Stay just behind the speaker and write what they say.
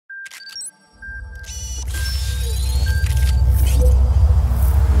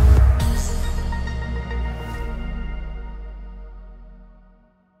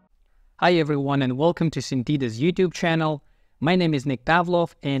Hi everyone and welcome to Centida's YouTube channel. My name is Nick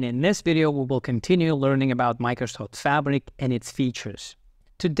Pavlov and in this video we will continue learning about Microsoft Fabric and its features.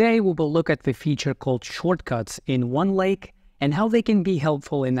 Today we will look at the feature called shortcuts in OneLake and how they can be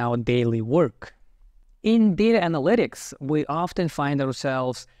helpful in our daily work. In data analytics, we often find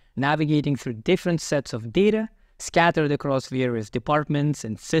ourselves navigating through different sets of data scattered across various departments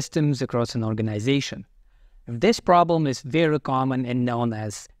and systems across an organization. This problem is very common and known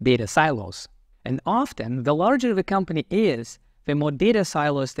as data silos. And often, the larger the company is, the more data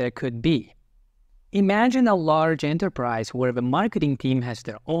silos there could be. Imagine a large enterprise where the marketing team has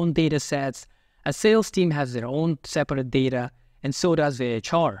their own data sets, a sales team has their own separate data, and so does the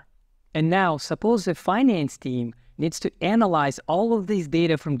HR. And now, suppose the finance team needs to analyze all of these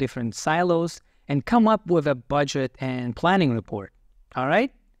data from different silos and come up with a budget and planning report. All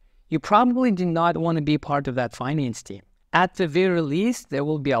right? You probably do not want to be part of that finance team. At the very least, there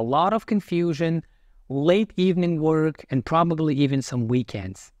will be a lot of confusion, late evening work, and probably even some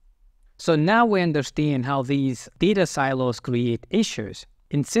weekends. So now we understand how these data silos create issues.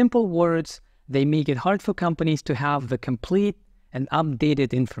 In simple words, they make it hard for companies to have the complete and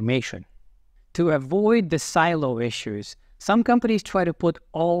updated information. To avoid the silo issues, some companies try to put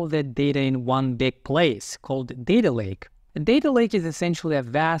all the data in one big place called data lake. A data lake is essentially a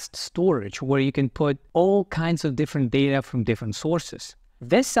vast storage where you can put all kinds of different data from different sources.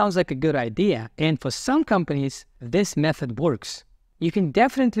 This sounds like a good idea, and for some companies, this method works. You can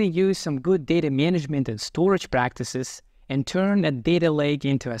definitely use some good data management and storage practices and turn a data lake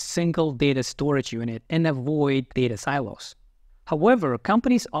into a single data storage unit and avoid data silos. However,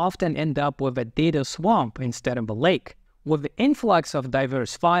 companies often end up with a data swamp instead of a lake. With the influx of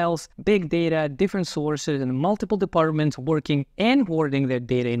diverse files, big data, different sources, and multiple departments working and hoarding their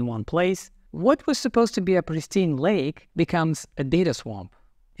data in one place, what was supposed to be a pristine lake becomes a data swamp.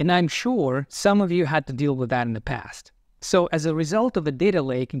 And I'm sure some of you had to deal with that in the past. So as a result of the data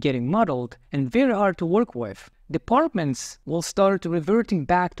lake getting muddled and very hard to work with, departments will start reverting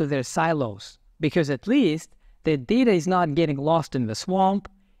back to their silos because at least their data is not getting lost in the swamp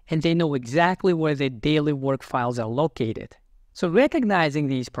and they know exactly where their daily work files are located. So recognizing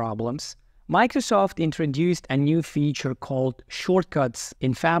these problems, Microsoft introduced a new feature called shortcuts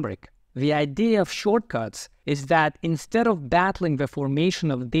in Fabric. The idea of shortcuts is that instead of battling the formation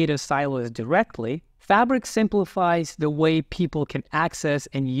of data silos directly, Fabric simplifies the way people can access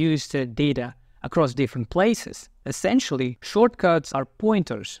and use their data across different places. Essentially, shortcuts are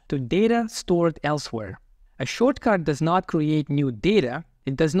pointers to data stored elsewhere. A shortcut does not create new data.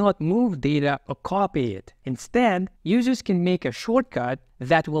 It does not move data or copy it. Instead, users can make a shortcut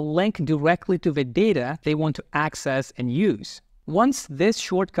that will link directly to the data they want to access and use. Once this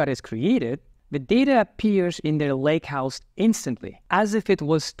shortcut is created, the data appears in their lakehouse instantly, as if it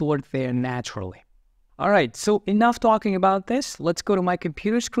was stored there naturally. All right, so enough talking about this. Let's go to my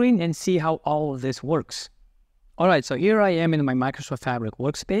computer screen and see how all of this works. All right, so here I am in my Microsoft Fabric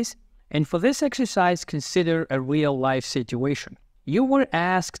workspace. And for this exercise, consider a real-life situation. You were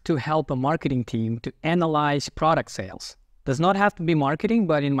asked to help a marketing team to analyze product sales. Does not have to be marketing,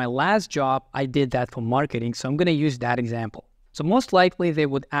 but in my last job, I did that for marketing, so I'm going to use that example. So most likely, they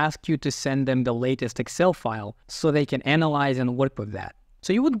would ask you to send them the latest Excel file so they can analyze and work with that.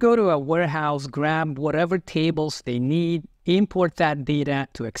 So you would go to a warehouse, grab whatever tables they need, import that data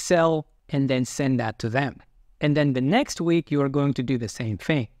to Excel, and then send that to them. And then the next week, you are going to do the same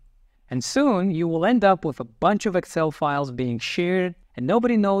thing. And soon, you will end up with a bunch of Excel files being shared, and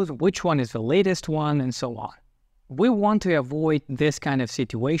nobody knows which one is the latest one, and so on. We want to avoid this kind of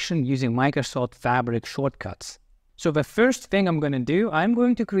situation using Microsoft Fabric shortcuts. So the first thing I'm going to do, I'm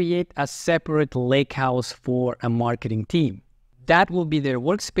going to create a separate lakehouse for a marketing team. That will be their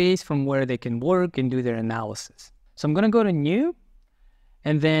workspace from where they can work and do their analysis. So I'm going to go to New,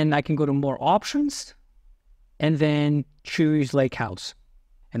 and then I can go to More Options, and then choose Lakehouse.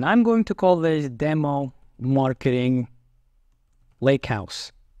 And I'm going to call this Demo Marketing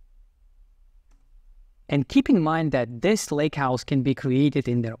Lakehouse. And keep in mind that this lakehouse can be created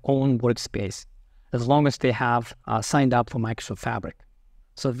in their own workspace, as long as they have signed up for Microsoft Fabric.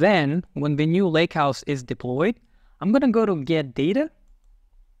 So then, when the new lakehouse is deployed, I'm going to go to Get Data.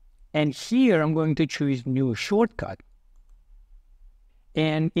 And here, I'm going to choose New Shortcut.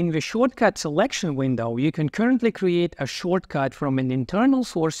 And in the shortcut selection window, you can currently create a shortcut from an internal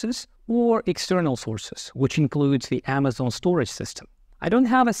sources or external sources, which includes the Amazon storage system. I don't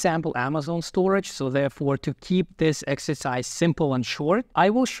have a sample Amazon storage, so therefore to keep this exercise simple and short, I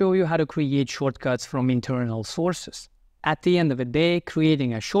will show you how to create shortcuts from internal sources. At the end of the day,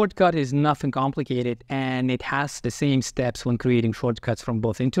 creating a shortcut is nothing complicated, and it has the same steps when creating shortcuts from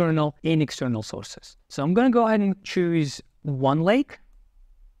both internal and external sources. So I'm going to go ahead and choose OneLake.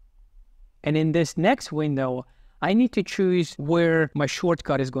 And in this next window, I need to choose where my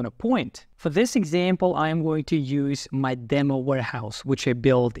shortcut is going to point. For this example, I am going to use my demo warehouse, which I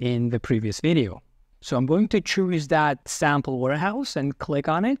built in the previous video. So I'm going to choose that sample warehouse and click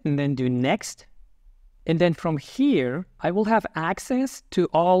on it and then do next. And then from here, I will have access to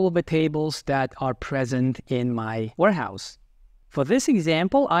all of the tables that are present in my warehouse. For this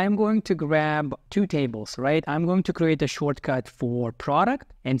example, I am going to grab 2 tables, right? I'm going to create a shortcut for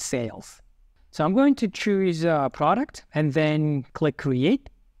product and sales. So I'm going to choose product and then click create.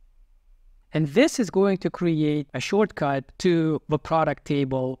 And this is going to create a shortcut to the product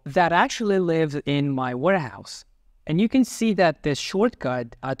table that actually lives in my warehouse. And you can see that this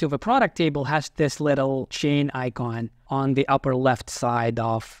shortcut to the product table has this little chain icon on the upper left side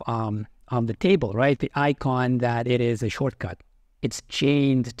of the table, right? The icon that it is a shortcut. It's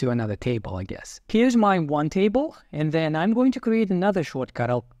chained to another table, I guess. Here's my one table, and then I'm going to create another shortcut.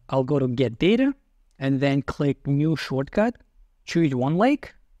 I'll go to get data, and then click new shortcut, choose OneLake,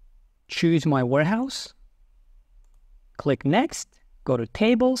 choose my warehouse, click next, go to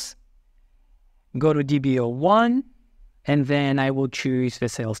tables, go to DB01, and then I will choose the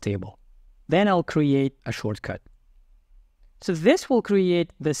sales table. Then I'll create a shortcut. So this will create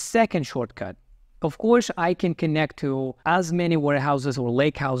the second shortcut. Of course, I can connect to as many warehouses or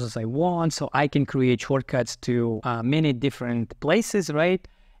lake houses I want, so I can create shortcuts to many different places, right?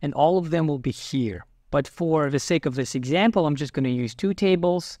 And all of them will be here. But for the sake of this example, I'm just going to use 2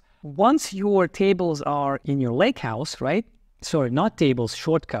 tables. Once your tables are in your lake house, right? Sorry, not tables,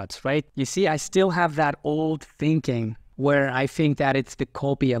 shortcuts, right? You see, I still have that old thinking where I think that it's the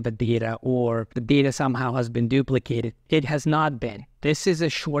copy of the data or the data somehow has been duplicated. It has not been. This is a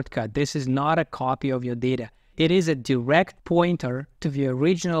shortcut. This is not a copy of your data. It is a direct pointer to the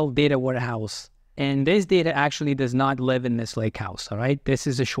original data warehouse. And this data actually does not live in this lake house, all right? This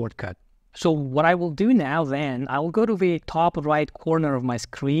is a shortcut. So what I will do now then, I will go to the top right corner of my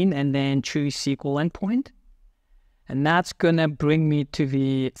screen and then choose SQL endpoint. And that's gonna bring me to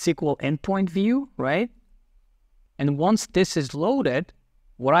the SQL endpoint view, right? And once this is loaded,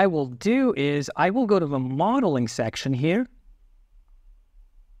 what I will do is I will go to the modeling section here.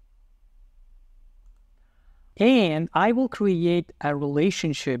 And I will create a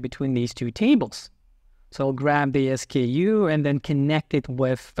relationship between these 2 tables. So I'll grab the SKU and then connect it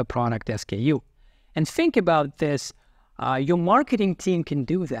with the product SKU. And think about this. Your marketing team can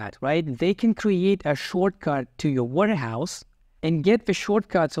do that, right? They can create a shortcut to your warehouse and get the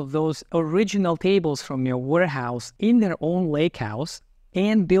shortcuts of those original tables from your warehouse in their own lakehouse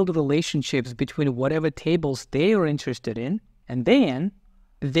and build relationships between whatever tables they are interested in. And then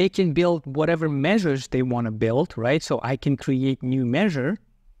they can build whatever measures they want to build, right? So I can create new measure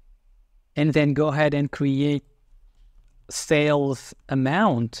and then go ahead and create sales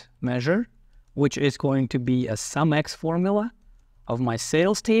amount measure, which is going to be a SumX formula of my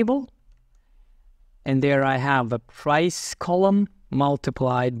sales table. And there I have the price column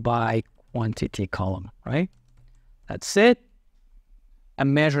multiplied by quantity column, right? That's it. A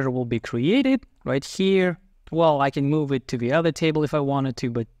measure will be created right here. Well, I can move it to the other table if I wanted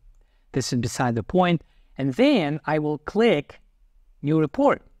to, but this is beside the point. And then I will click new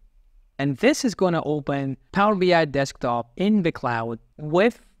report. And this is going to open Power BI desktop in the cloud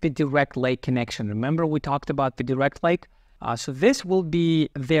with the direct lake connection. Remember we talked about the direct lake? So this will be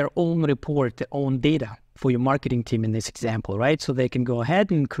their own report, their own data for your marketing team in this example, right? So they can go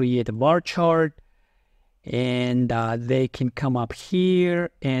ahead and create a bar chart and they can come up here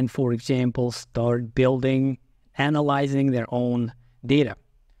and, for example, start building, analyzing their own data.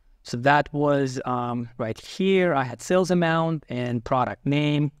 So that was right here. I had sales amount and product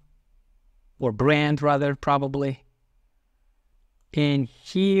name or brand rather, probably. And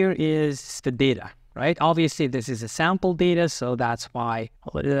here is the data. Right? Obviously, this is a sample data, so that's why.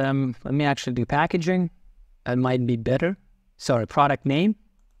 Let me actually do packaging. It might be better. Sorry, product name.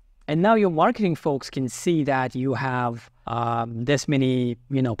 And now your marketing folks can see that you have this many,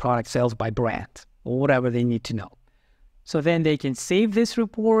 product sales by brand or whatever they need to know. So then they can save this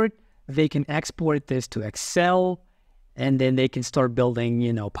report. They can export this to Excel, and then they can start building,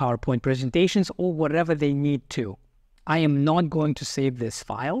 PowerPoint presentations or whatever they need to. I am not going to save this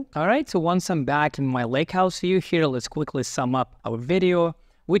file. All right, so once I'm back in my lakehouse view here, let's quickly sum up our video.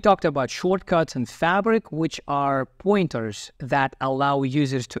 We talked about shortcuts and Fabric, which are pointers that allow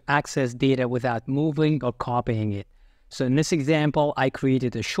users to access data without moving or copying it. So in this example, I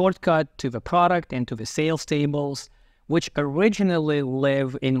created a shortcut to the product and to the sales tables, which originally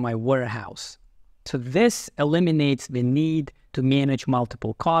live in my warehouse. So this eliminates the need to manage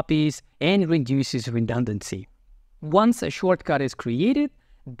multiple copies and reduces redundancy. Once a shortcut is created,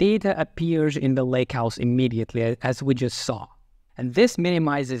 data appears in the lakehouse immediately, as we just saw. And this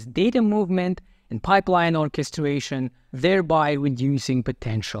minimizes data movement and pipeline orchestration, thereby reducing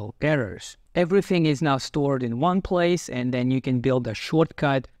potential errors. Everything is now stored in one place, and then you can build a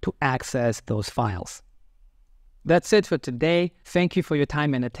shortcut to access those files. That's it for today. Thank you for your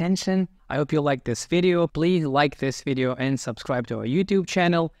time and attention. I hope you liked this video. Please like this video and subscribe to our YouTube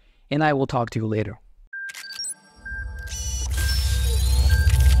channel, and I will talk to you later.